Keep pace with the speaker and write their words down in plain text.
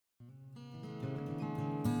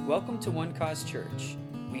Welcome to One Cause Church.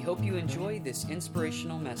 We hope you enjoy this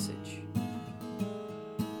inspirational message.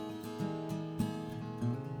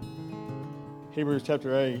 Hebrews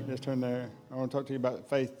chapter 8, let's turn there. I want to talk to you about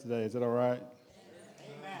faith today. Is that all right?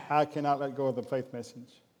 Amen. I cannot let go of the faith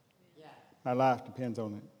message. Yeah. My life depends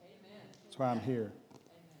on it. Amen. That's why I'm here.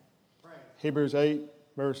 Amen. Hebrews 8,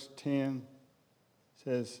 verse 10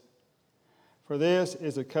 says, "For this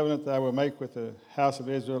is the covenant that I will make with the house of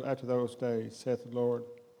Israel after those days, saith the Lord.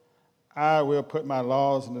 I will put my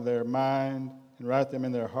laws into their mind and write them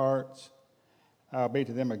in their hearts. I will be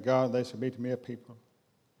to them a God, and they shall be to me a people."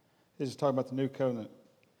 This is talking about the new covenant.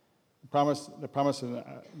 The promise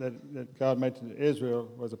that God made to Israel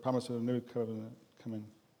was a promise of a new covenant coming.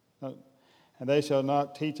 "And they shall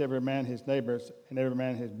not teach every man his neighbors and every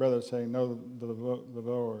man his brother, saying, Know the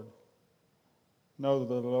Lord. Know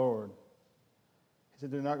the Lord." He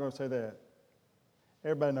said, "They're not going to say that.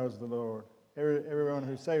 Everybody knows the Lord. Everyone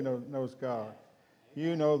who's saved knows God.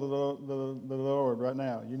 You know the Lord right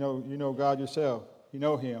now. You know God yourself. You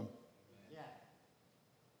know Him.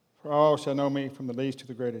 For all shall know me from the least to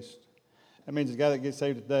the greatest." That means the guy that gets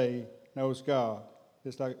saved today knows God,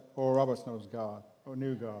 just like Oral Roberts knows God or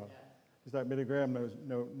knew God, just like Billy Graham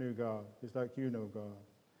knew God, just like you know God.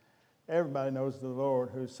 Everybody knows the Lord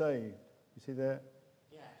who's saved. You see that?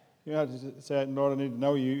 Yeah. You don't have to say, "Lord, I need to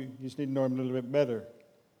know you." You just need to know Him a little bit better.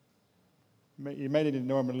 You may need to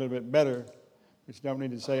know Him a little bit better, but you don't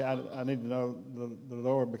need to say, I need to know the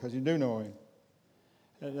Lord, because you do know Him.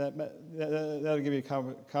 That'll give you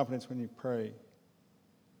confidence when you pray.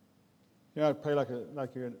 You don't have to pray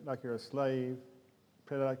like you're a slave.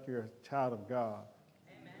 Pray like you're a child of God.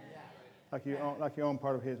 Amen. Like you own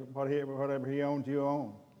part of His, whatever He owns, you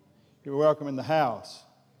own. You're welcome in the house.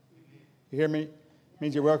 You hear me? It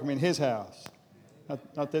means you're welcome in His house,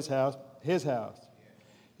 not this house, His house.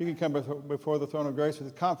 You can come before the throne of grace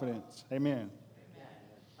with confidence. Amen.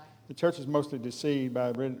 The church is mostly deceived by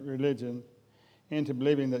religion into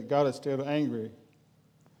believing that God is still angry.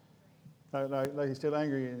 Like He's still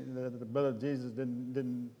angry that the blood of Jesus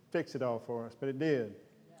didn't fix it all for us, but it did.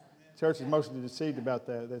 The church is mostly deceived about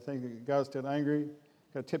that. They think that God's still angry,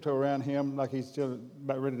 got to tiptoe around Him like He's still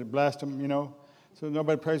about ready to blast them, So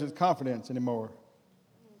nobody prays with confidence anymore.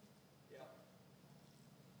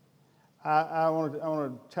 I want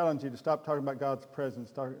to challenge you to stop talking about God's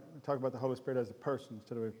presence, talk about the Holy Spirit as a person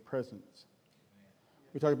instead of a presence.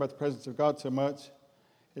 We talk about the presence of God so much,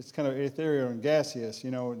 it's kind of ethereal and gaseous,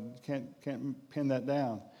 can't pin that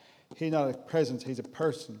down. He's not a presence, He's a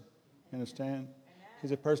person, you understand?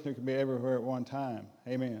 He's a person who can be everywhere at one time.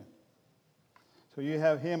 Amen. So you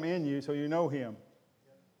have Him in you, so you know Him.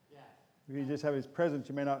 If you just have His presence,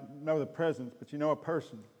 you may not know the presence, but you know a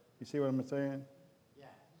person. You see what I'm saying?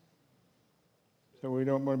 So we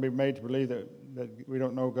don't want to be made to believe that we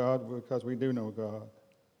don't know God, because we do know God.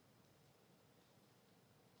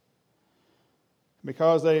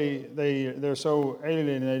 Because they're so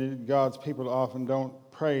alienated, God's people often don't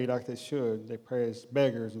pray like they should. They pray as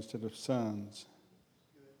beggars instead of sons.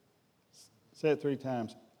 Say it 3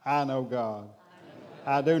 times. I know God.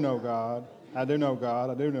 I do know God. I do know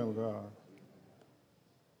God. I do know God.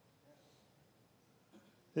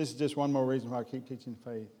 This is just one more reason why I keep teaching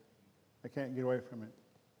faith. I can't get away from it.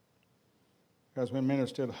 Because when men are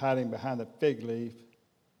still hiding behind the fig leaf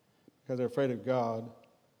because they're afraid of God,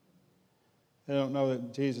 they don't know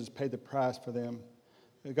that Jesus paid the price for them.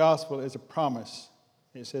 The gospel is a promise.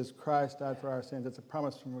 It says Christ died for our sins. It's a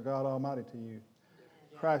promise from God Almighty to you.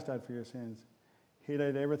 Christ died for your sins. He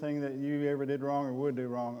laid everything that you ever did wrong or would do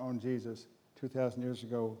wrong on Jesus 2,000 years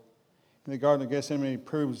ago. In the Garden of Gethsemane, He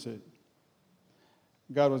proves it.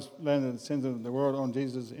 God was laying the sins of the world on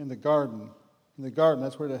Jesus in the garden. In the garden,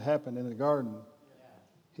 that's where it happened, in the garden.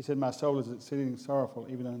 He said, "My soul is exceeding sorrowful,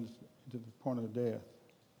 even unto the point of death."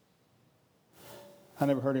 I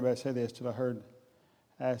never heard anybody say this till I heard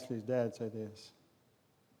Ashley's dad say this.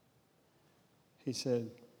 He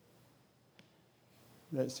said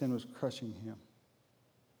that sin was crushing him.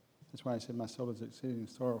 That's why he said, "My soul is exceeding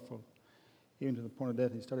sorrowful, even to the point of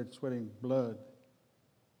death." He started sweating blood.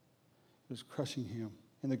 It was crushing him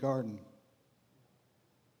in the garden.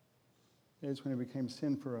 It's when it became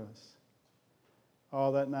sin for us.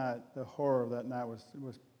 All that night, the horror of that night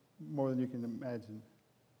was more than you can imagine.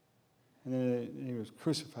 And then He was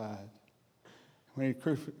crucified. When He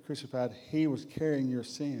crucified, He was carrying your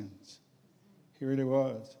sins. He really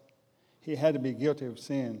was. He had to be guilty of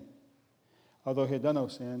sin. Although He had done no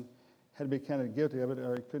sin, had to be counted guilty of it,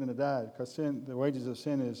 or He couldn't have died. Because sin, the wages of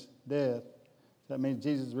sin is death. That means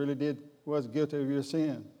Jesus really was guilty of your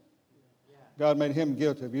sin. God made Him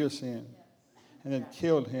guilty of your sin, and then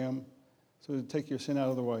killed Him So to take your sin out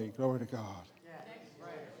of the way. Glory to God.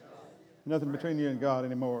 Nothing between you and God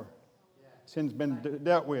anymore. Sin's been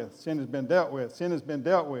dealt with. Sin has been dealt with. Sin has been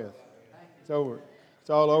dealt with. It's over. It's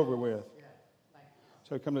all over with.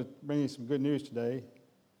 So I come to bring you some good news today.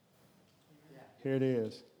 Here it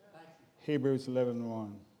is. Hebrews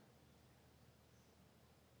 11:1.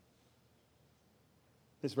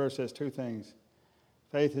 This verse says two things.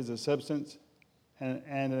 Faith is a substance and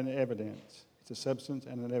an evidence. It's a substance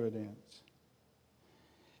and an evidence.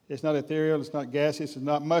 It's not ethereal. It's not gaseous. It's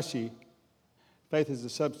not mushy. Faith is a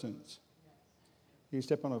substance. You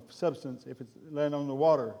step on a substance. If it's laying on the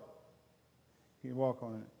water, you can walk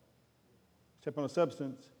on it. Step on a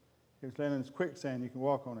substance. If it's laying in quicksand, you can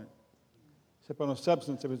walk on it. Step on a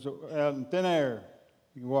substance. If it's out in thin air,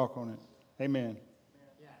 you can walk on it. Amen.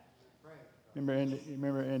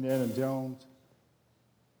 Remember Indiana Jones?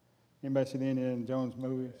 Anybody see the Indiana Jones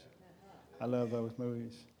movies? I love those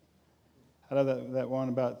movies. I love that one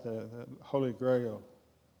about the Holy Grail.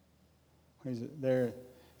 When he's there, he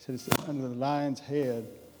said it's under the lion's head.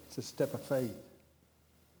 It's a step of faith.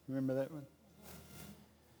 Remember that one?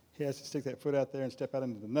 He has to stick that foot out there and step out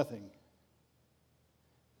into the nothing.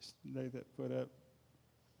 Just lay that foot up,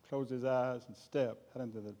 close his eyes, and step out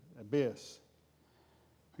into the abyss.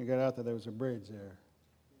 When he got out there was a bridge there.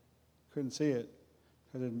 Couldn't see it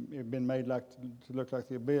because it had been made to look like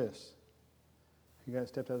the abyss. He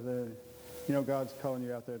stepped out there. You know, God's calling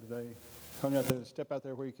you out there today. Calling you out there to step out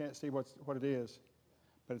there where you can't see what it is,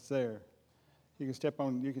 but it's there. You can step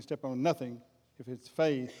on nothing if it's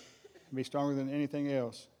faith and be stronger than anything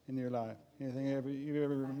else in your life, anything you've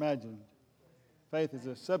ever imagined. Faith is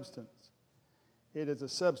a substance. It is a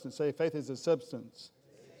substance. Say, faith is a substance.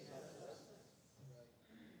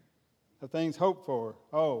 Of things hoped for.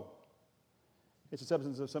 Oh, it's a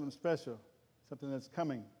substance of something special, something that's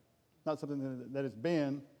coming. Not something that has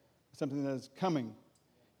been, but something that is coming.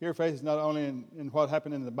 Your faith is not only in what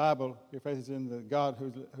happened in the Bible, your faith is in the God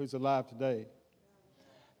who's alive today.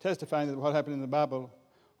 Testifying that what happened in the Bible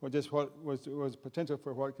was just what was potential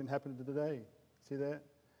for what can happen today. See that?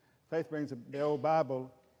 Faith brings the old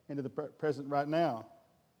Bible into the present right now.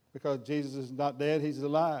 Because Jesus is not dead, he's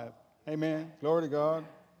alive. Amen. Glory to God.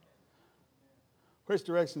 Which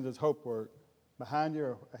direction does hope work? Behind you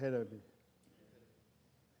or ahead of you?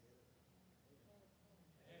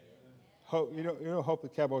 Hope, you don't hope the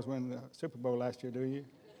Cowboys win the Super Bowl last year, do you?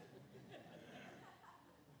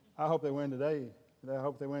 I hope they win today. I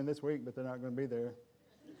hope they win this week, but they're not going to be there.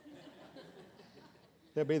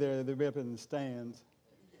 They'll be there. They'll be up in the stands.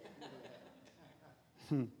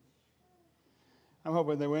 I'm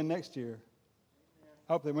hoping they win next year.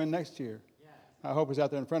 I hope they win next year. My hope is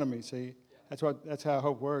out there in front of me, see? That's how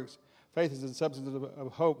hope works. Faith is the substance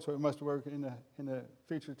of hope, so it must work in the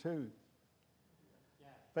future too.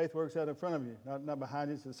 Faith works out in front of you, not behind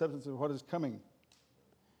you. It's the substance of what is coming.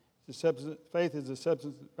 Faith is the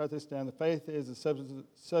substance, write this down. The faith is the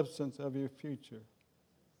substance of your future.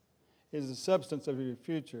 It is the substance of your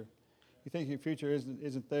future. You think your future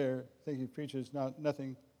isn't there. You think your future is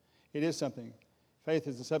nothing. It is something. Faith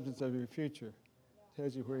is the substance of your future. It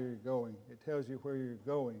tells you where you're going. It tells you where you're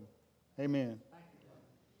going. Amen.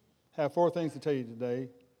 I have 4 things to tell you today.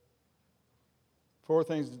 4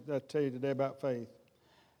 things to tell you today about faith.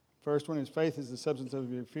 First one is faith is the substance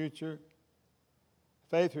of your future.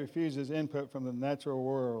 Faith refuses input from the natural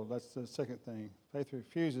world. That's the second thing. Faith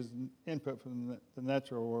refuses input from the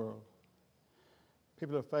natural world.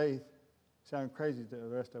 People of faith sound crazy to the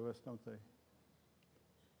rest of us, don't they?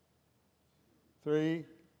 3,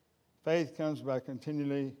 faith comes by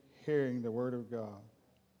continually hearing the Word of God.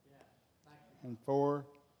 And 4,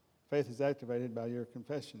 faith is activated by your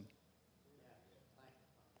confession.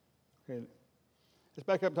 Okay. Let's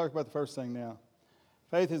back up and talk about the first thing now.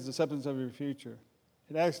 Faith is the substance of your future.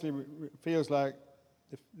 It actually feels like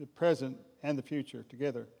the present and the future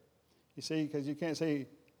together. You see, because you can't say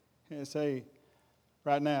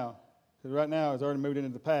right now, because right now has already moved into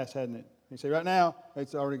the past, hasn't it? You say right now,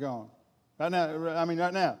 it's already gone. Right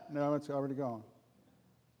now. No, it's already gone.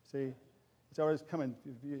 See, it's always coming.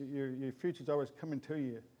 Your future's always coming to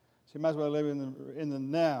you. So you might as well live in the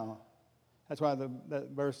now. That's why that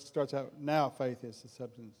verse starts out, now faith is the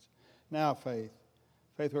substance. Now faith.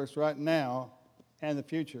 Faith works right now and the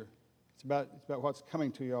future. It's about what's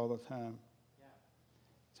coming to you all the time. Yeah.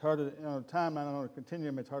 It's hard to, on a timeline, on a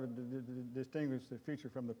continuum, it's hard to distinguish the future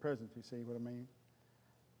from the present, you see what I mean?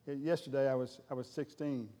 Yesterday I was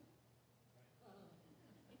 16.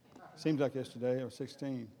 Seems like yesterday I was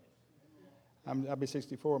 16. I'll be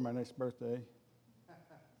 64 my next birthday.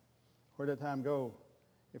 Where'd that time go?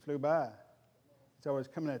 It flew by. It's always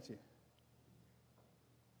coming at you.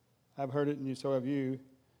 I've heard it, and so have you,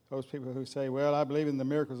 those people who say, well, I believe in the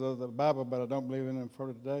miracles of the Bible, but I don't believe in them for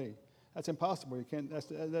today. That's impossible. You can't.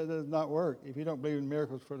 That does not work. If you don't believe in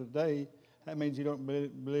miracles for today, that means you don't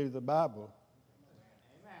believe the Bible.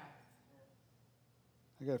 Amen.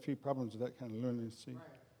 I got a few problems with that kind of lunacy.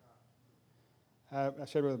 I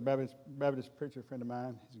shared with a Baptist preacher friend of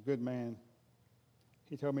mine. He's a good man.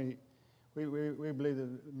 He told me, we believe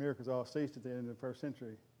that the miracles all ceased at the end of the first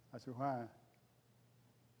century. I said, why?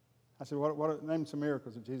 I said, name some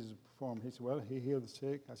miracles that Jesus performed. He said, well, he healed the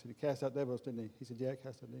sick. I said, he cast out devils, didn't he? He said, yeah, he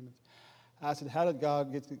cast out demons. I said, how did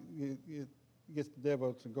God get the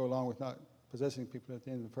devil to go along with not possessing people at the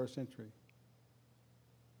end of the first century?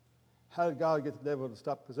 How did God get the devil to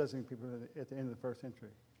stop possessing people at the end of the first century?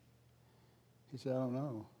 He said, I don't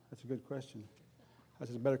know. That's a good question. I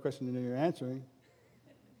said, it's a better question than you're answering.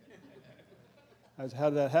 I said, how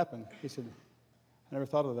did that happen? He said, I never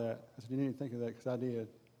thought of that. I said, you need to think of that because I did.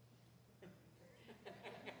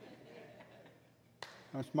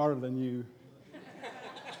 I'm smarter than you.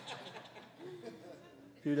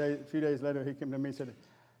 A few days later, he came to me and said,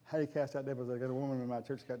 how do you cast out devils? I got a woman in my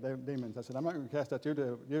church got demons. I said, I'm not going to cast out your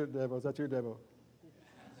devils. That's your devil.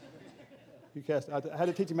 How do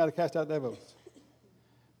you teach him how to cast out devils?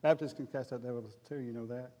 Baptists can cast out devils too, you know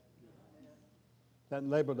that. That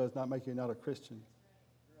label does not make you not a Christian.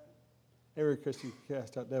 Every Christian can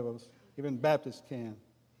cast out devils. Even Baptists can.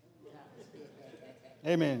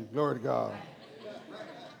 Amen. Glory to God.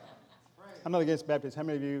 I'm not against Baptists. How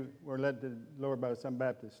many of you were led to the Lord by some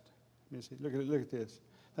Baptist? Let me see. Look at this.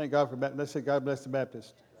 Thank God for Baptists. Let's say God bless the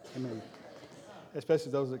Baptist. Amen.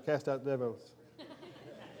 Especially those that cast out devils.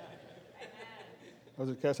 Those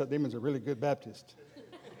that cast out demons are really good Baptists.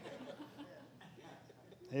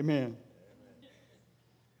 Amen.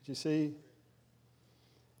 But you see,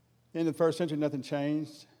 in the first century, nothing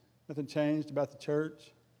changed. Nothing changed about the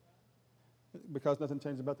church because nothing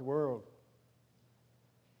changed about the world.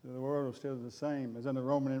 The world was still the same. It was under the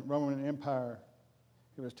Roman Empire.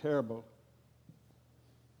 It was terrible.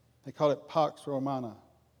 They call it Pax Romana.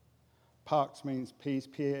 Pax means peace,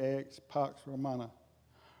 P-A-X, Pax Romana.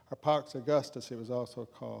 Or Pax Augustus, it was also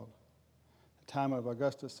called. The time of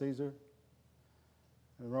Augustus Caesar,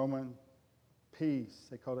 the Roman peace,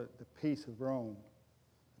 they called it the peace of Rome,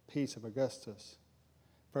 the peace of Augustus.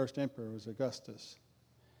 First emperor was Augustus.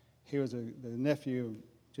 He was the nephew of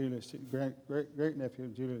Julius, great nephew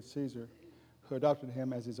of Julius Caesar, who adopted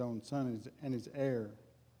him as his own son and his heir.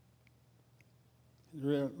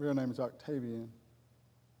 His real name is Octavian.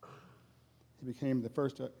 He became the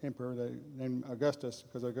first emperor. They named Augustus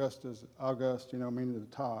because August, meaning the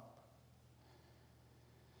top.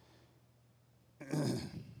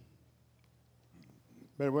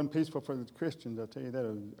 But it wasn't peaceful for the Christians, I'll tell you that,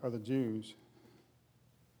 or the Jews.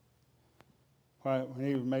 When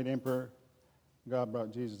he was made emperor, God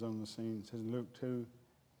brought Jesus on the scene. It says in Luke 2,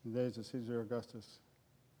 the days of Caesar Augustus,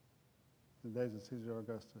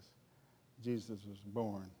 Jesus was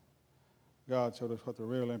born. God showed us what the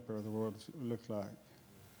real emperor of the world looked like.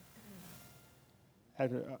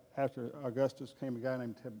 After Augustus came a guy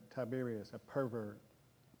named Tiberius, a pervert,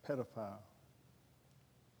 a pedophile.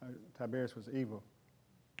 Tiberius was evil.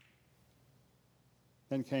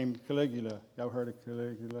 Then came Caligula. Y'all heard of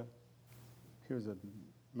Caligula? He was a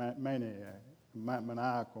maniac,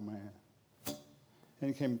 maniacal man.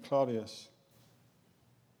 Then came Claudius.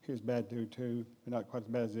 He was a bad dude too, but not quite as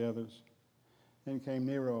bad as the others. Then came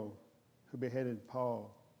Nero, who beheaded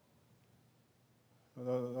Paul.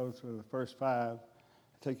 Those were the first five.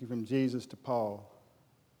 I take you from Jesus to Paul.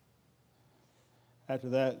 After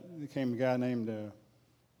that, there came a guy named,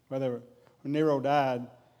 when Nero died,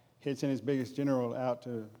 he had sent his biggest general out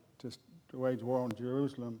to wage war on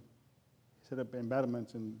Jerusalem. He set up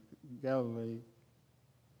embattlements in Galilee.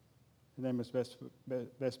 His name was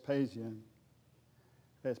Vespasian.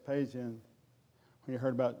 Vespasian, when he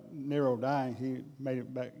heard about Nero dying, he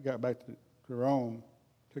got back to Rome.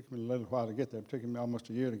 Took him a little while to get there. It took him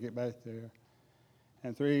almost a year to get back there.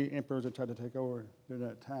 And three emperors that tried to take over during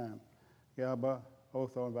that time: Galba,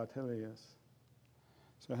 Otho, and Vitellius.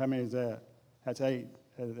 So how many is that? That's 8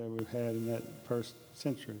 that we've had in that first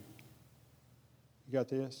century. You got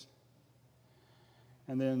this?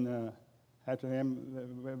 And then after him,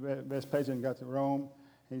 Vespasian got to Rome,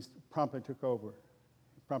 and he promptly took over.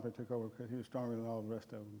 Because he was stronger than all the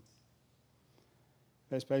rest of them.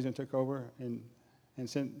 Vespasian took over and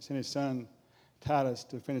sent his son Titus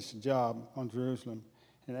to finish the job on Jerusalem.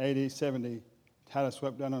 In AD 70, Titus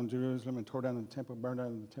swept down on Jerusalem and tore down the temple, burned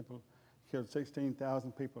down the temple, killed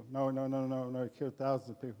 16,000 people. No, he killed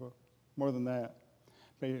thousands of people, more than that.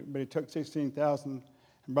 But he took 16,000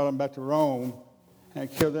 and brought them back to Rome and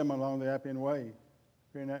killed them along the Appian Way.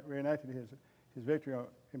 Reenacted his victory,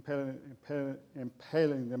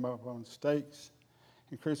 impaling them upon stakes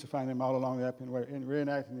and crucifying them all along the Appian Way, and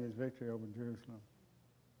reenacting his victory over Jerusalem.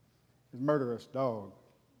 His murderous dog.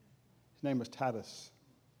 His name was Titus.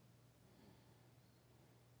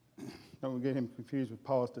 Don't get him confused with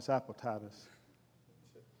Paul's disciple Titus.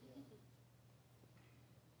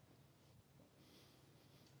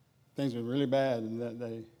 Things were really bad in that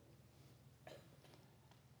day.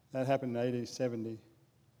 That happened in AD 70.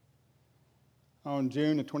 On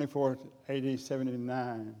June the 24th, AD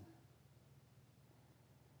 79,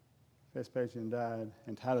 Vespasian died,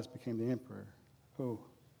 and Titus became the emperor.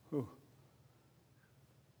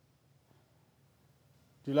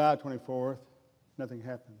 July 24th, nothing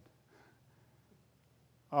happened.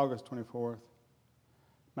 August 24th,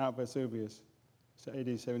 Mount Vesuvius,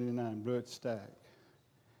 AD 79, blew its stack,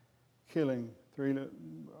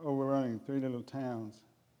 overrunning three little towns,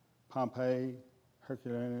 Pompeii,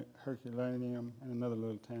 Herculaneum, and another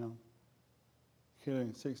little town,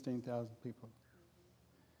 killing 16,000 people.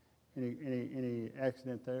 Any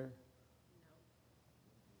accident there? No.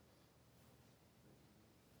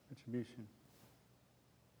 Retribution.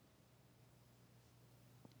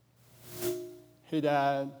 He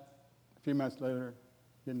died a few months later,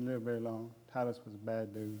 didn't live very long. Titus was a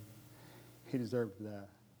bad dude. He deserved to die.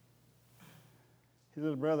 His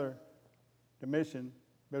little brother, Domitian,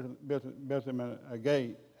 built him a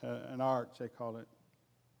gate, an arch, they call it,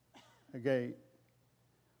 a gate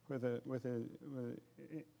with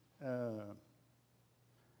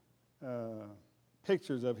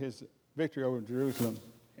pictures of his victory over Jerusalem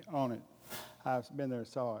on it. I've been there and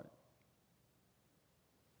saw it.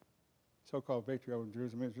 So-called victory over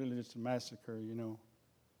Jerusalem. It was really just a massacre, you know.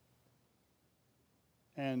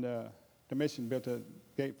 And Domitian built a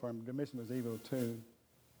gate for him. Domitian was evil too.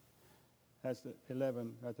 That's the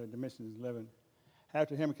 11 right there. Domitian is 11.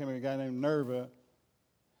 After him came a guy named Nerva,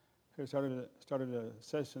 who started a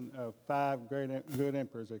session of 5 good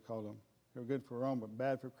emperors, they called them. They were good for Rome, but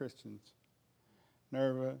bad for Christians.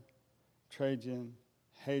 Nerva, Trajan,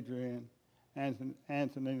 Hadrian,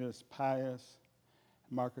 Antoninus Pius,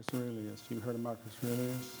 Marcus Aurelius. You've heard of Marcus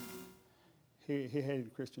Aurelius? He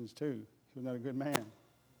hated Christians too. He was not a good man.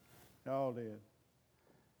 They all did.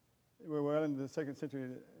 Well, in the 2nd century,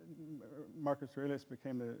 Marcus Aurelius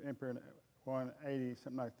became the emperor in 180,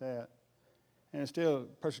 something like that. And still,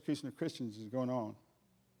 persecution of Christians is going on.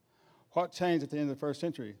 What changed at the end of the 1st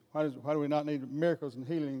century? Why do we not need miracles and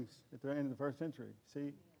healings at the end of the 1st century?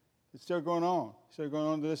 See, it's still going on. It's still going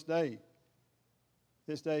on to this day.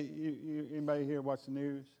 This day, anybody here watch the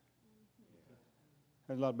news?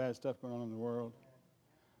 There's a lot of bad stuff going on in the world.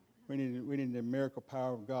 We need the miracle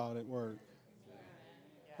power of God at work.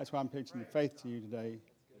 That's why I'm preaching the faith to you today.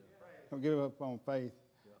 Don't give up on faith.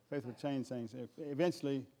 Faith will change things.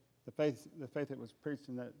 Eventually, the faith that was preached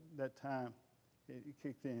in that time, it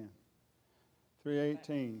kicked in.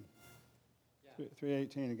 318.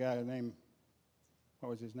 318, a guy named, what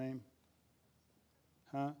was his name?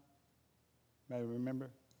 Huh? Anybody remember?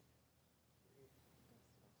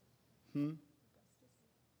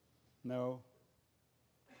 No.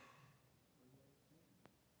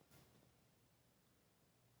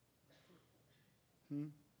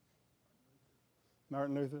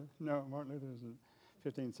 Martin Luther? No, Martin Luther was in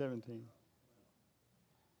 1517.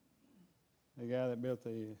 The guy that built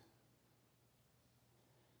I'm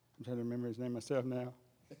trying to remember his name myself now.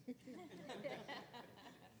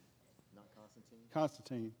 Not Constantine?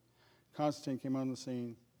 Constantine. Constantine came on the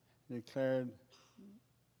scene and declared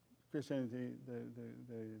Christianity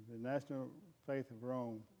the national faith of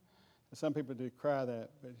Rome. And some people decry that,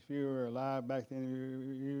 but if you were alive back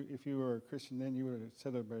then, if you were a Christian then, you would have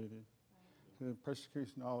celebrated it. So the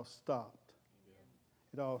persecution all stopped.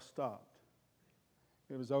 It all stopped.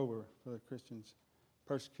 It was over for the Christians.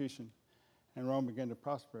 Persecution. And Rome began to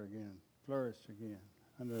prosper again, flourish again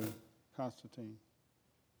under Constantine.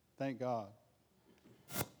 Thank God.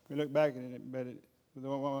 We look back at it, but the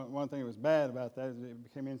one thing that was bad about that is it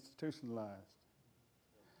became institutionalized.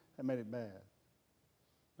 That made it bad.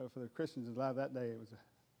 But for the Christians alive that day, it was a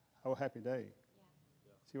whole happy day.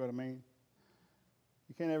 Yeah. See what I mean?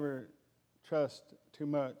 You can't ever trust too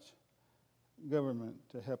much government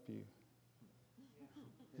to help you.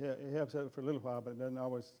 Yeah, it helps out for a little while, but it doesn't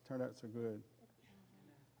always turn out so good.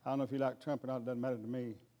 I don't know if you like Trump or not, it doesn't matter to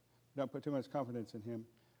me. Don't put too much confidence in him.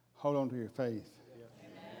 Hold on to your faith.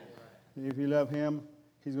 Yeah. If you love him,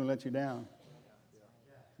 he's going to let you down.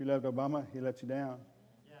 If you loved Obama, he'll let you down.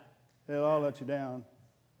 They'll all let you down.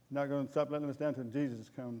 Not going to stop letting us down until Jesus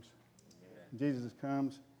comes. When Jesus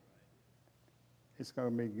comes, it's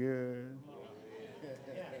going to be good.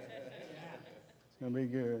 going to be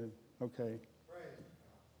good. Okay.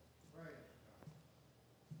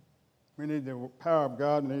 We need the power of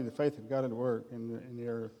God, and we need the faith of God at work in the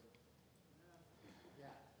earth.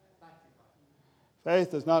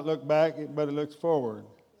 Faith does not look back, but it looks forward.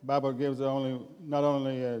 The Bible gives not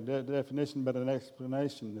only a definition, but an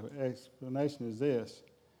explanation. The explanation is this: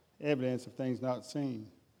 evidence of things not seen.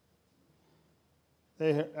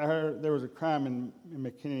 I heard there was a crime in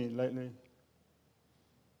McKinney lately,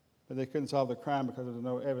 but they couldn't solve the crime because there was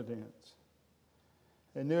no evidence.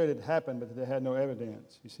 They knew it had happened, but they had no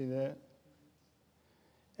evidence. You see that?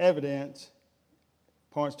 Evidence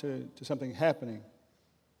points to something happening.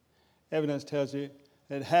 Evidence tells you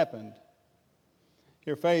that it happened.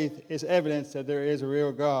 Your faith is evidence that there is a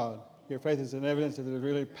real God. Your faith is an evidence that there's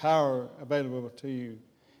really power available to you.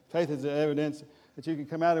 Faith is the evidence that you can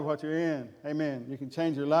come out of what you're in. Amen. You can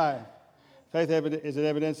change your life. Faith is an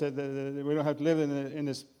evidence that we don't have to live in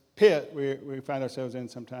this pit we find ourselves in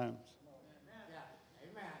sometimes.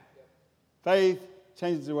 Amen. Faith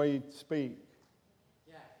changes the way you speak.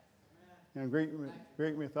 In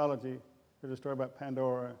Greek mythology, there's a story about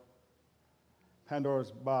Pandora's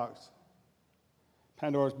box.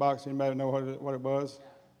 Pandora's box, anybody know what it was?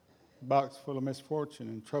 A box full of misfortune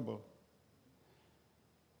and trouble.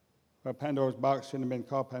 Well, Pandora's box shouldn't have been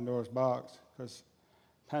called Pandora's box because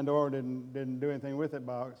Pandora didn't do anything with that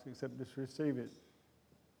box except just receive it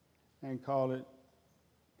and call it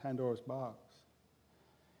Pandora's box.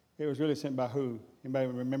 It was really sent by who? Anybody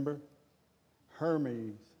remember?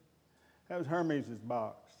 Hermes. That was Hermes'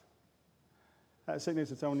 box. That sickness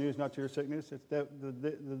that's on you is not your sickness. It's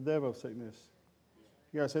the devil's sickness.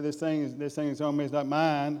 You got to say this thing is on me is not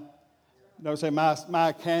mine. Don't say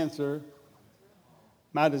my cancer,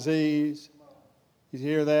 my disease. You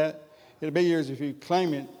hear that? It'll be yours if you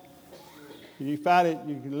claim it. If you fight it,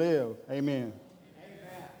 you can live. Amen.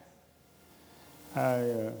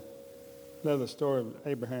 I love the story of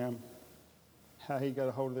Abraham, how he got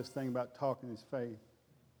a hold of this thing about talking his faith.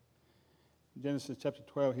 In Genesis chapter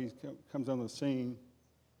 12, he comes on the scene.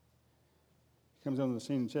 He comes on the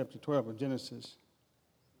scene in chapter 12 of Genesis.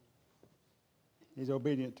 He's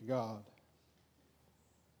obedient to God.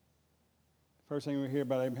 First thing we hear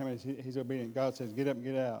about Abraham is he's obedient. God says, get up and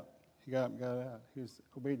get out. He got up and got out. He was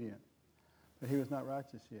obedient. But he was not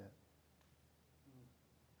righteous yet.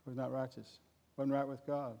 He was not righteous. Wasn't right with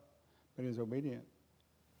God, but he was obedient.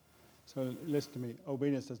 So listen to me.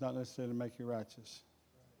 Obedience does not necessarily make you righteous.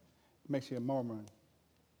 It makes you a Mormon.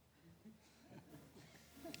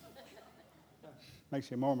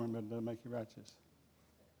 Makes you a Mormon, but it doesn't make you righteous.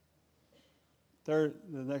 Third,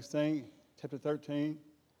 the next thing, chapter 13,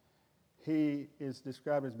 he is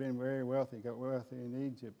described as being very wealthy. He got wealthy in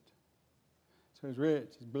Egypt. So he's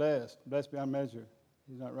rich, he's blessed beyond measure.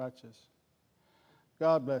 He's not righteous.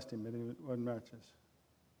 God blessed him, but he wasn't righteous.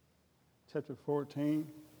 Chapter 14,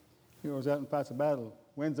 he goes out and fights a battle,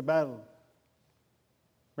 wins the battle,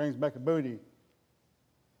 brings back a booty.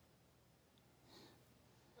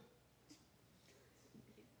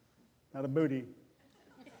 Not a booty,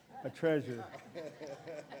 a treasure.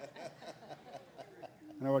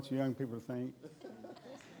 I know what you young people think.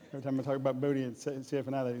 Every time I talk about booty and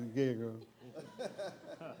CFNI, they giggle.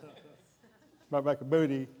 Brought back a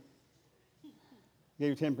booty,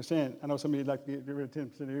 gave you 10%. I know some of you'd like to get rid of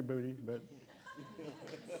 10% of your booty, but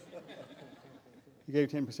he gave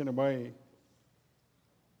 10% away.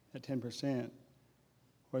 That 10%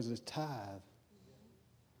 was his tithe.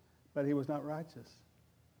 But he was not righteous.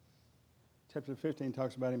 Chapter 15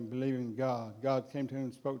 talks about him believing in God. God came to him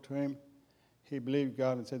and spoke to him. He believed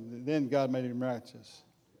God and said, then God made him righteous.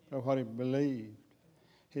 Of what he believed.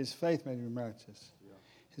 His faith made him righteous.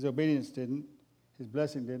 His obedience didn't. His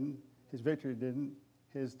blessing didn't. His victory didn't.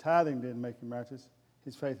 His tithing didn't make him righteous.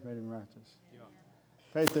 His faith made him righteous. Yeah.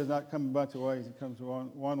 Faith does not come a bunch of ways. It comes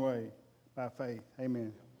one way, by faith.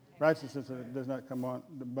 Amen. Righteousness does not come a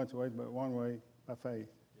bunch of ways, but one way, by faith.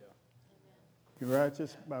 Yeah. You're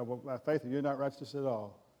righteous by faith, or you're not righteous at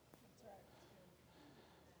all.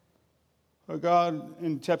 Well, God,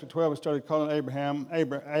 in chapter 12, started calling Abraham,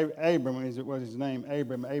 Abram was his name,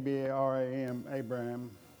 Abram, A-B-A-R-A-M,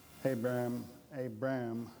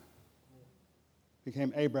 Abram,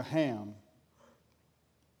 became Abraham.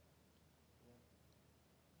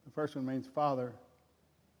 The first one means father.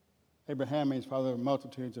 Abraham means father of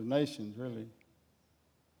multitudes of nations, really.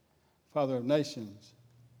 Father of nations.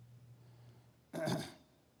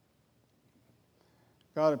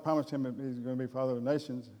 God had promised him that he was going to be father of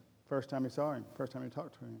nations first time he saw him, first time he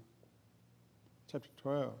talked to him. Chapter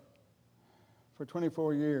 12. For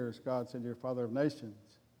 24 years, God said, you're father of nations.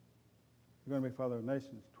 You're going to be father of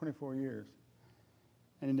nations. 24 years.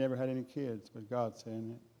 And he never had any kids, but God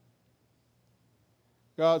saying it.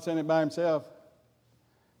 God saying it by himself.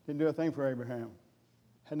 Didn't do a thing for Abraham.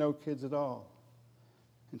 Had no kids at all.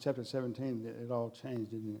 In chapter 17, it all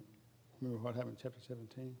changed, didn't it? Remember what happened in chapter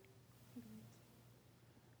 17?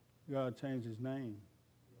 God changed his name.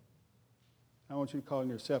 I want you to call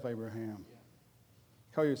yourself Abraham.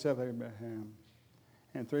 Call yourself Abraham.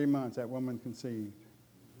 In 3 months, that woman conceived.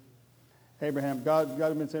 Abraham, God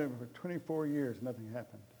had been saying it for 24 years, nothing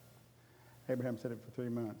happened. Abraham said it for 3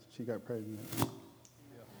 months. She got pregnant.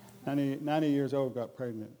 90 years old, got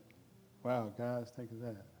pregnant. Wow, guys, think of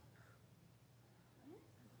that.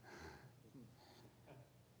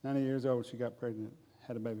 90 years old, she got pregnant,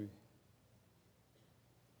 had a baby.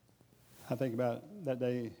 I think about that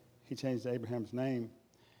day he changed Abraham's name,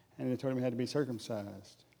 and they told him he had to be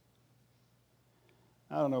circumcised.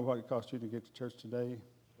 I don't know what it cost you to get to church today,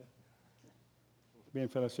 be in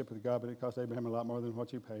fellowship with God, but it cost Abraham a lot more than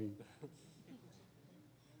what you paid.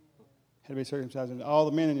 Had to be circumcised. And all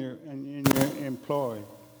the men in your employ,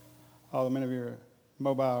 all the men of your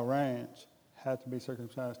mobile ranch have to be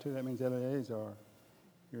circumcised too. That means Eleazar,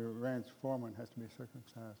 your ranch foreman, has to be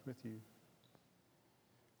circumcised with you.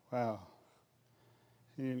 Wow.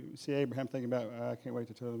 You see Abraham thinking about, I can't wait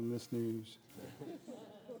to tell them this news.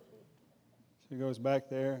 So he goes back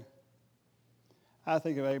there. I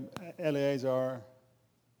think of Eleazar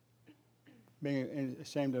being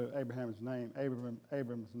ashamed of Abraham's name,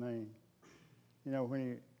 Abram's name. You know,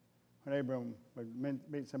 when Abram would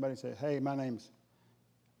meet somebody and say, hey, my name's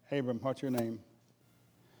Abram, what's your name?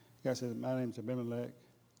 The guy says, my name's Abimelech.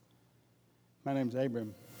 My name's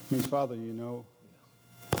Abram. Means father, you know.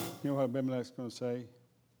 You know what Abimelech's going to say?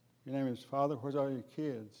 Your name is father? Where's all your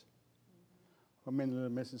kids? Well, many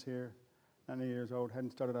little missus here, 90 years old,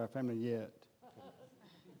 hadn't started our family yet.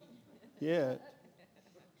 Yet.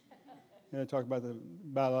 You know, talk about the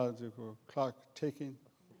biological clock ticking,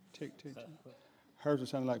 tick, tick, tick. Hers was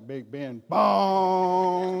sounding like Big Ben.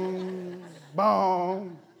 Boom,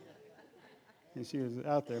 boom. And she was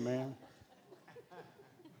out there, man.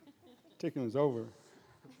 Ticking was over.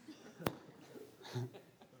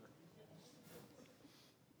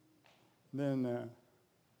 Then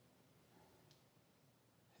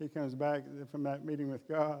he comes back from that meeting with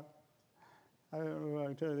God. I don't know what I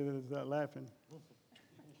can tell you without laughing.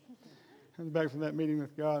 Comes back from that meeting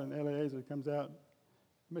with God, and Eleazar comes out.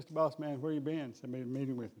 Mr. Boss Man, where you been? I made a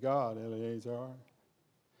meeting with God, Eleazar.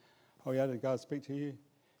 Oh, yeah, did God speak to you?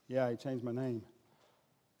 Yeah, he changed my name.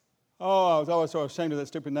 Oh, I was always so ashamed of that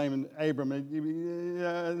stupid name, Abram.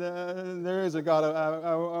 There is a God.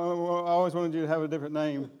 I always wanted you to have a different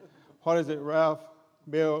name. What is it, Ralph,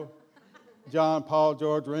 Bill, John, Paul,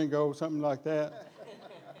 George, Ringo, something like that?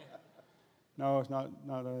 No, it's not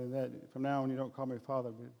that. From now on, you don't call me father,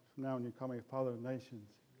 but from now on, you call me father of nations,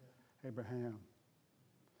 Abraham.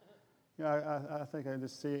 You know, I think I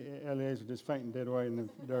just see Eliezer just fainting dead away in the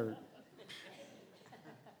dirt.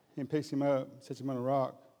 He picks him up, sets him on a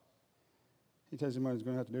rock. He tells him what he's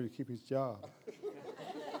going to have to do to keep his job.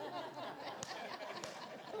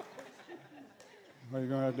 What he's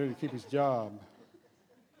going to have to do to keep his job.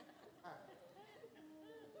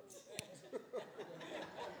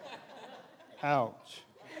 Ouch.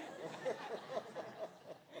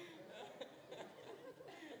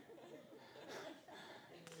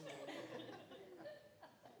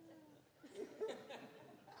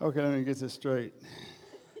 Okay, let me get this straight.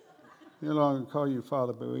 We no longer call you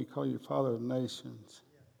Father, but we call you Father of nations.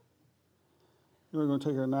 We're going to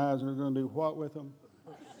take our knives and we're going to do what with them?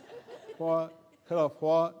 What? Cut off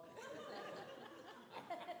what?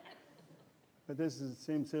 But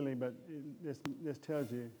seems silly, but this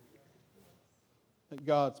tells you that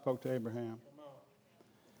God spoke to Abraham.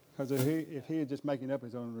 Because if he was just making up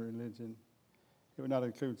his own religion, it would not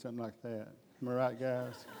include something like that. Am I right,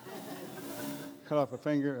 guys? Cut off a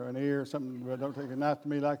finger or an ear or something, but don't take a knife to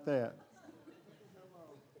me like that.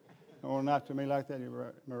 Don't want a knife to me like that,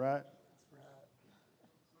 am I right?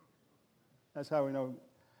 That's how we know,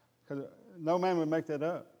 because no man would make that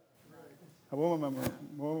up. A woman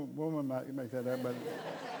might make that up, but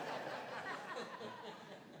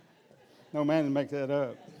no man would make that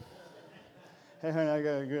up. Hey, honey, I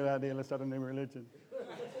got a good idea. Let's start a new religion.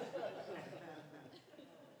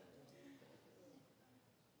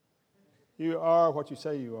 You are what you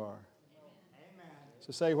say you are. Amen.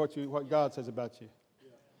 So say what God says about you.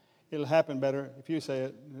 It'll happen better if you say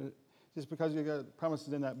it. Just because you got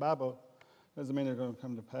promises in that Bible doesn't mean they're going to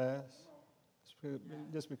come to pass.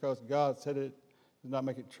 Just because God said it does not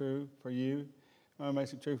make it true for you. It only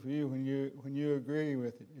makes it true for you when you agree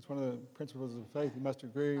with it. It's one of the principles of faith. You must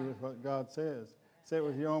agree with what God says. Say it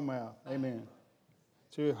with your own mouth. Amen.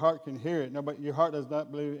 So your heart can hear it. Nobody, your heart does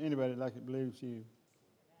not believe anybody like it believes you.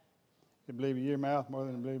 It believes your mouth more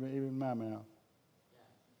than it believes even my mouth.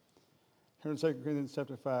 Turn to 2 Corinthians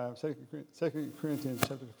chapter 5. 2 Corinthians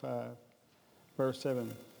chapter 5, verse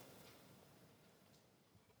 7.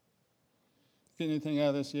 Get anything out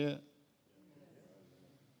of this yet?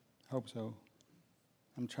 Hope so.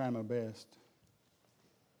 I'm trying my best.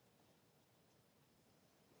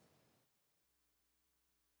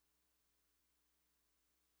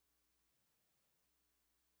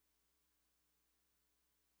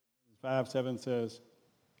 Five 7 says,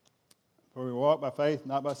 "For we walk by faith,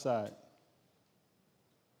 not by sight."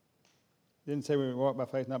 Didn't say we walk by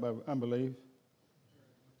faith, not by unbelief.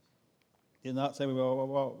 Did not say we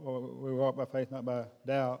walk by faith, not by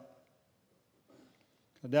doubt.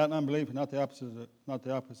 Doubt and unbelief are not the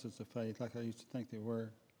opposites of faith, like I used to think they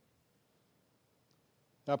were.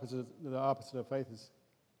 The opposite of faith is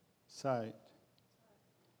sight.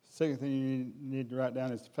 The second thing you need to write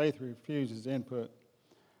down is faith refuses input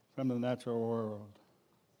from the natural world.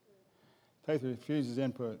 Faith refuses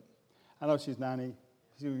input. I know she's 90.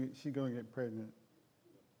 She's going to get pregnant.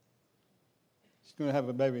 She's going to have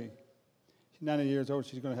a baby. She's 90 years old.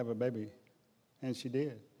 She's going to have a baby. And she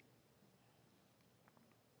did.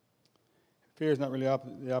 Fear is not really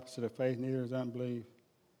the opposite of faith. Neither is unbelief.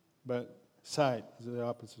 But sight is the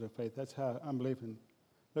opposite of faith. That's how unbelief and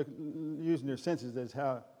using your senses is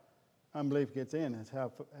how unbelief gets in. That's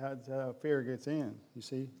how fear gets in, you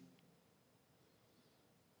see.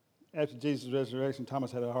 After Jesus' resurrection,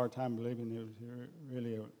 Thomas had a hard time believing he was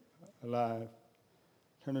really alive.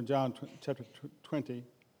 Turn to John chapter 20.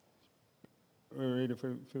 We'll read a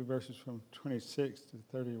few verses from 26 to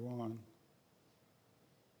 31.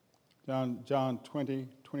 John 20,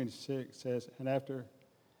 26 says, "And after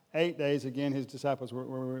 8 days again his disciples were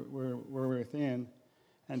within,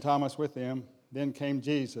 and Thomas with them. Then came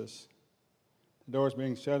Jesus, the doors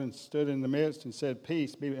being shut, and stood in the midst, and said,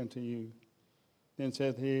 Peace be unto you. Then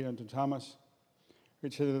saith he unto Thomas,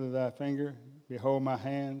 Reach hither thy finger, behold my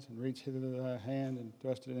hands, and reach hither thy hand, and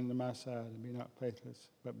thrust it into my side, and be not faithless,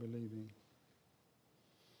 but believing.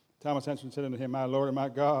 Thomas answered and said unto him, My Lord and my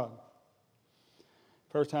God."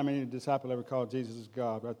 First time any disciple ever called Jesus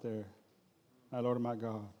God, right there. My Lord and my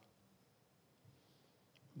God.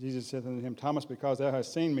 Jesus said unto him, Thomas, because thou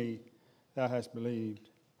hast seen me, thou hast believed.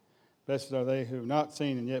 Blessed are they who have not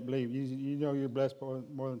seen and yet believe. You know you're blessed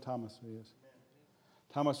more than Thomas is.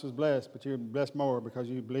 Thomas was blessed, but you're blessed more because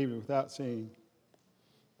you believed without seeing.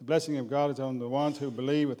 The blessing of God is on the ones who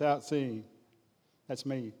believe without seeing. That's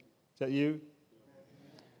me. Is that you?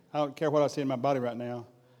 I don't care what I see in my body right now.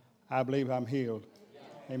 I believe I'm healed.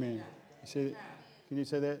 Amen. You see that? Can you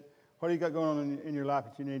say that? What do you got going on in your life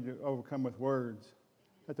that you need to overcome with words?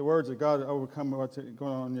 Let the words of God overcome what's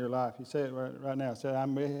going on in your life. You say it right now. Say,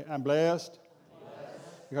 I'm blessed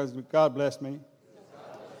because God blessed me.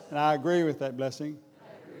 And I agree with that blessing.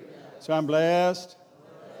 So I'm blessed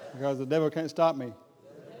because the devil can't stop me.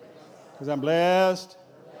 Because I'm blessed,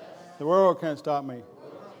 the world can't stop me.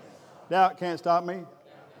 Doubt can't stop me.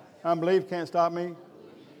 Unbelief can't stop me.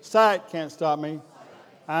 Sight can't stop me.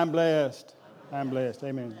 I'm blessed. I'm blessed.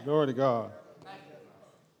 Amen. Glory to God.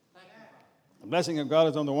 The blessing of God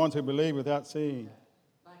is on the ones who believe without seeing.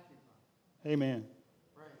 Amen.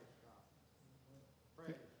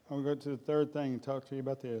 I'm going to go to the third thing and talk to you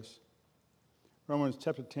about this. Romans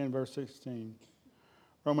chapter 10, verse 16.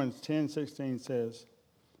 Romans 10:16 says,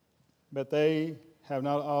 But they have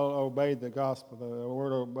not all obeyed the gospel. The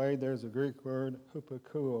word obeyed, there's a Greek word,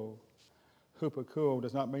 hupakuo. Hupakuo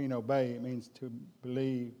does not mean obey. It means to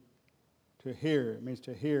believe, to hear. It means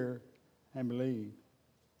to hear and believe.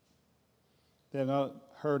 They have not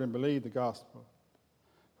heard and believed the gospel.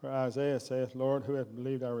 For Isaiah saith, Lord, who hath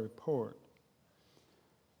believed our report?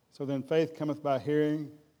 So then faith cometh by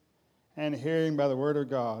hearing, and hearing by the word of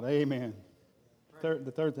God. Amen.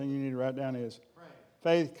 The third thing you need to write down is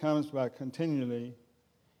faith comes by continually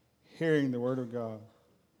hearing the word of God.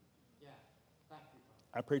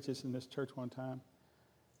 I preached this in this church one time.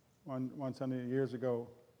 One Sunday years ago.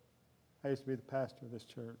 I used to be the pastor of this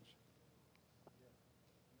church.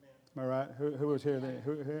 Am I right? Who was here then?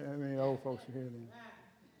 How many old folks were here then?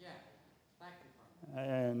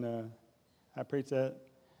 And I preached that.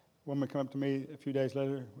 Woman come up to me a few days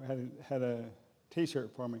later, had a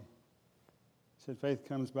T-shirt for me. It said, faith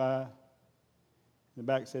comes by. The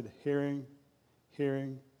back said, hearing,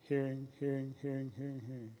 hearing, hearing, hearing, hearing, hearing,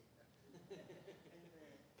 hearing.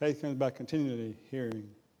 Faith comes by continually hearing.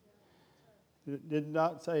 It did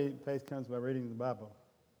not say faith comes by reading the Bible.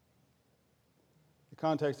 The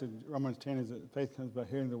context of Romans 10 is that faith comes by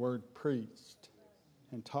hearing the word preached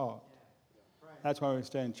and taught. That's why we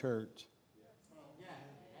stay in church.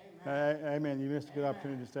 Amen. You missed a good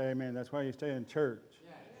opportunity to say amen. That's why you stay in church.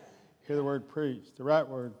 Hear the word preached, the right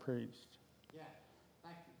word preached.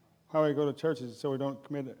 Why we go to church is so we don't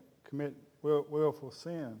commit willful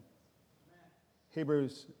sin.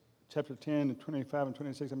 Hebrews chapter 10, 25 and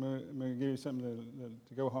 26, I'm going to give you something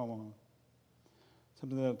to go home on.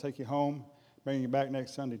 Something that will take you home, bring you back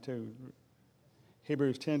next Sunday too.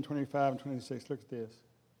 Hebrews 10, 25 and 26. Look at this.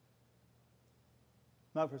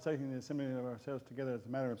 Not forsaking the assembling of ourselves together as a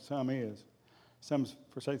matter of some is. Some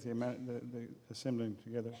forsake the assembling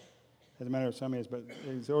together as a matter of some is, but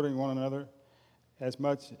exhorting one another as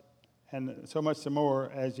much, and so much the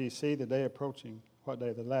more as ye see the day approaching. What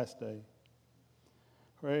day? The last day.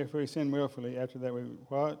 For if we sin willfully, after that we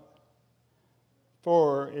what?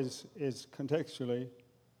 For is contextually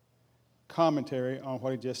commentary on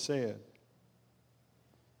what he just said.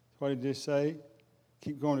 What did he just say?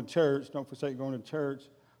 Keep going to church. Don't forsake going to church.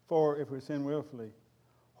 For if we sin willfully.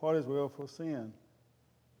 What is willful sin?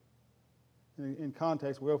 In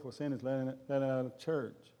context, willful sin is letting out of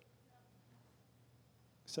church.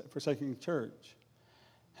 Forsaking church.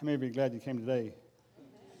 How many of you are glad you came today?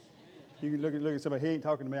 You can look at somebody. He ain't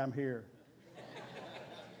talking to me. I'm here.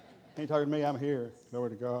 He ain't talking to me. I'm here.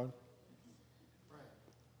 Glory to God.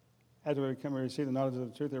 After we come and receive the knowledge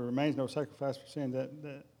of the truth, there remains no sacrifice for sin.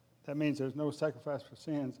 That means there's no sacrifice for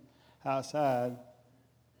sins outside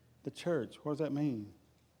the church. What does that mean?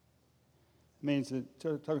 It means that,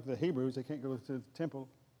 talking to the Hebrews, they can't go to the temple.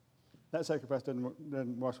 That sacrifice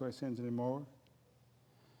doesn't wash away sins anymore.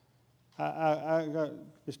 I got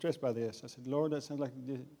distressed by this. I said, Lord, that sounds like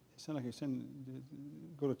you're saying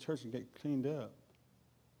go to church and get cleaned up.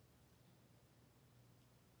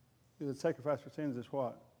 The sacrifice for sins is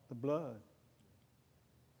what? The blood.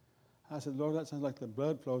 I said, Lord, that sounds like the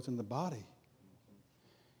blood flows in the body.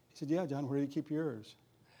 He said, yeah, John, where do you keep yours?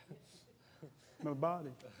 My body.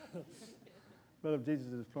 The blood of Jesus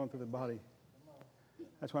is flowing through the body.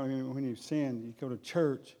 That's why when you sin, you go to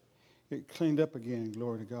church, get cleaned up again,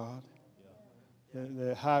 glory to God.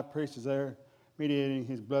 The high priest is there mediating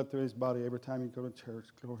his blood through his body every time you go to church.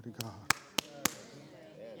 Glory to God.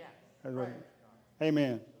 Right.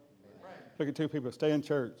 Amen. Look at two people. Stay in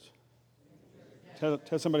church.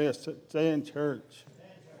 Tell somebody else, stay in church.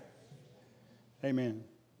 Amen.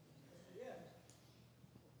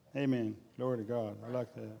 Amen. Glory to God. I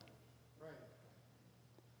like that.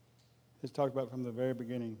 Let's talk about from the very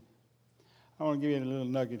beginning. I want to give you a little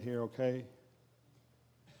nugget here, okay?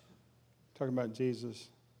 Talking about Jesus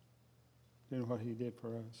doing what he did for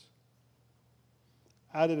us.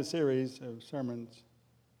 I did a series of sermons,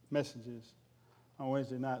 messages, on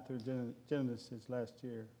Wednesday night through Genesis last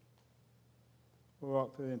year. We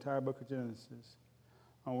walked through the entire book of Genesis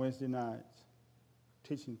on Wednesday nights,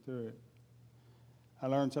 teaching through it. I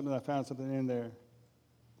learned something, I found something in there.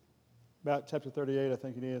 About chapter 38, I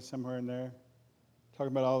think it is, somewhere in there.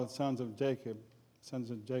 Talking about all the sons of Jacob,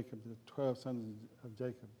 the 12 sons of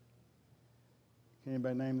Jacob. Can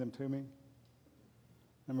anybody name them to me?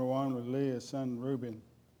 Number 1 was Leah's son, Reuben.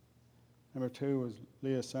 Number 2 was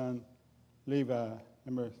Leah's son, Levi.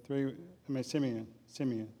 Number 3, Simeon.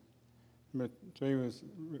 Number 3 was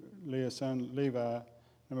Leah's son, Levi.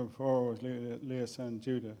 Number 4 was Leah's son,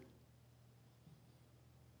 Judah.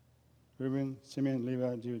 Reuben, Simeon,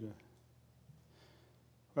 Levi, Judah.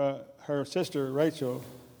 Well, her sister, Rachel,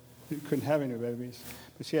 couldn't have any babies,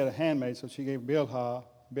 but she had a handmaid, so she gave Bilhah,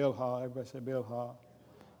 everybody say Bilhah,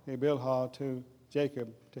 gave Bilhah to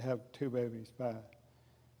Jacob to have 2 babies by.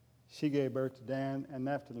 She gave birth to Dan and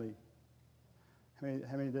Naphtali.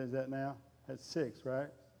 How many does that now? That's 6, right?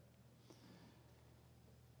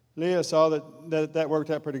 Leah saw that worked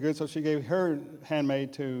out pretty good, so she gave her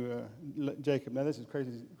handmaid to Jacob. Now, this is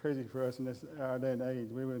crazy for us in our day and age.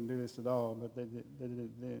 We wouldn't do this at all, but they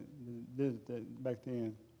did it back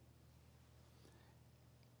then.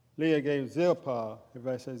 Leah gave Zilpah,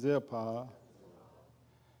 everybody say Zilpah,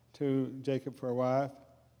 to Jacob for a wife,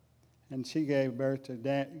 and she gave birth to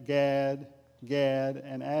Gad,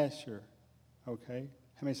 and Asher. Okay,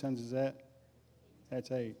 how many sons is that?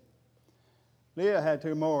 That's 8. Leah had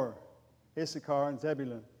 2 more, Issachar and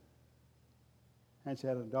Zebulun. And she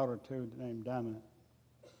had a daughter too named Dinah.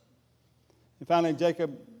 And finally,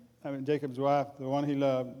 Jacob's wife, the one he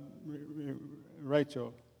loved,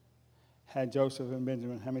 Rachel, had Joseph and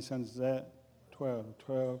Benjamin. How many sons is that?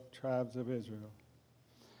 12 tribes of Israel.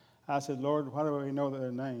 I said, Lord, why do we know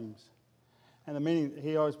their names? And the meaning,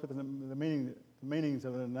 he always put the meanings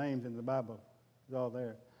of the names in the Bible. It's all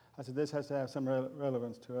there. I said, this has to have some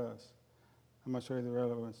relevance to us. I'm going to show you the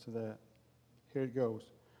relevance to that. Here it goes.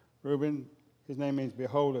 Reuben, his name means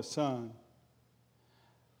behold a son.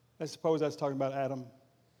 Let's suppose that's talking about Adam.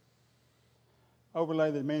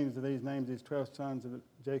 Overlay the meanings of these names, these 12 sons of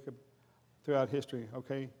Jacob, throughout history,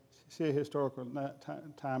 okay? See a historical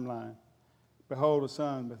timeline. Behold, a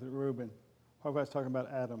son with Reuben. What if that's talking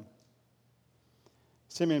about Adam?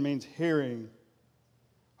 Simeon means hearing.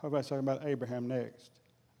 What if that's talking about Abraham next?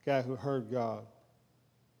 A guy who heard God,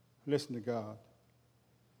 who listened to God.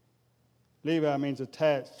 Levi means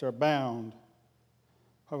attached or bound.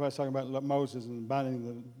 What if that's talking about Moses and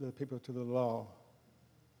binding the people to the law?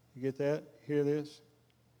 You get that? Hear this?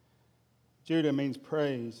 Judah means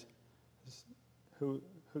praise. Who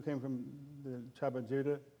came from the tribe of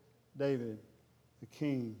Judah? David, the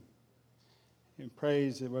king. And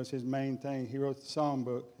praise, it was his main thing. He wrote the song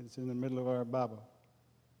book. It's in the middle of our Bible.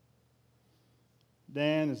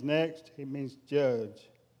 Dan is next. He means judge.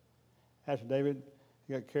 After David,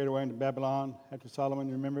 he got carried away into Babylon. After Solomon,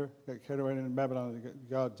 you remember? Got carried away into Babylon.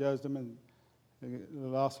 God judged him, and the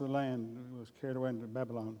loss of the land was carried away into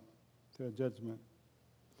Babylon through a judgment.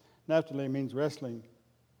 Naphtali means wrestling.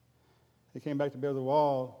 They came back to build the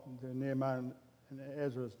wall to Nehemiah and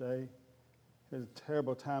Ezra's day. It was a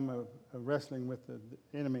terrible time of wrestling with the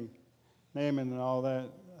enemy, Naaman and all that,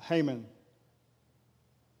 Haman.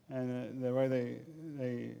 And the way they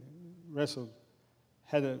wrestled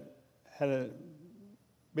had a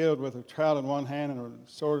build with a trowel in one hand and a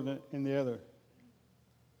sword in the other.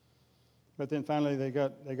 But then finally they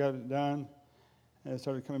got it done, and they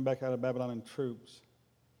started coming back out of Babylon in troops.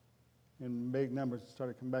 In big numbers,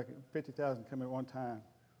 started coming back. 50,000 come at one time.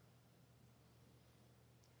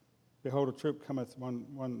 Behold, a troop cometh,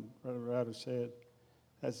 one writer said.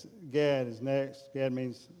 That's Gad is next. Gad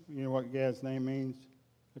means, you know what Gad's name means?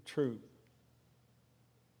 A troop.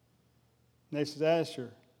 Next is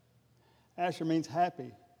Asher. Asher means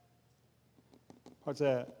happy. What's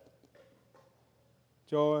that?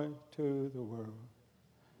 Joy to the world.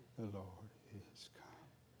 The Lord is come.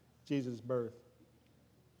 Jesus' birth.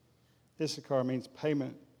 Issachar means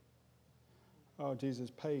payment. Oh, Jesus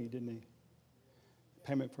paid, didn't he?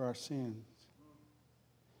 Payment for our sins.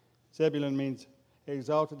 Zebulun means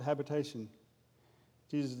exalted habitation.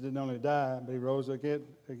 Jesus didn't only die, but he rose again,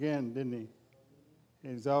 didn't he?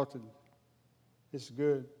 Exalted. This is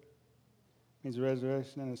good. Means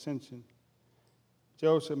resurrection and ascension.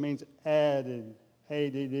 Joseph means added.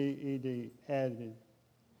 A-D-D-E-D. Added.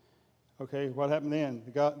 Okay, what happened then?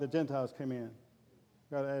 The Gentiles came in.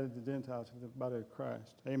 God added the Gentiles to the body of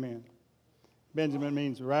Christ. Amen. Benjamin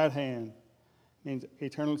means right hand. Means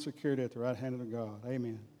eternal security at the right hand of God.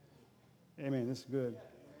 Amen. Amen. This is good.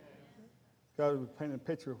 God was painting a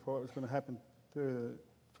picture of what was going to happen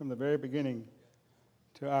from the very beginning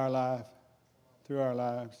to our life, through our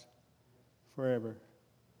lives, forever.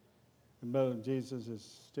 The blood of Jesus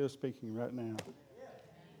is still speaking right now.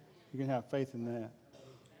 You can have faith in that.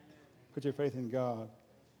 Put your faith in God.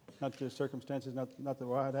 Not your circumstances, not the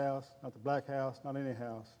White House, not the Black House, not any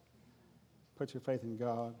house. Put your faith in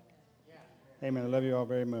God. Amen. I love you all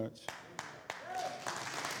very much.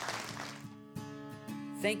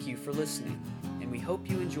 Thank you for listening, and we hope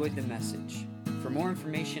you enjoyed the message. For more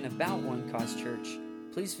information about One Cause Church,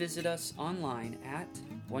 please visit us online at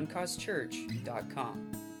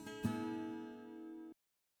onecausechurch.com.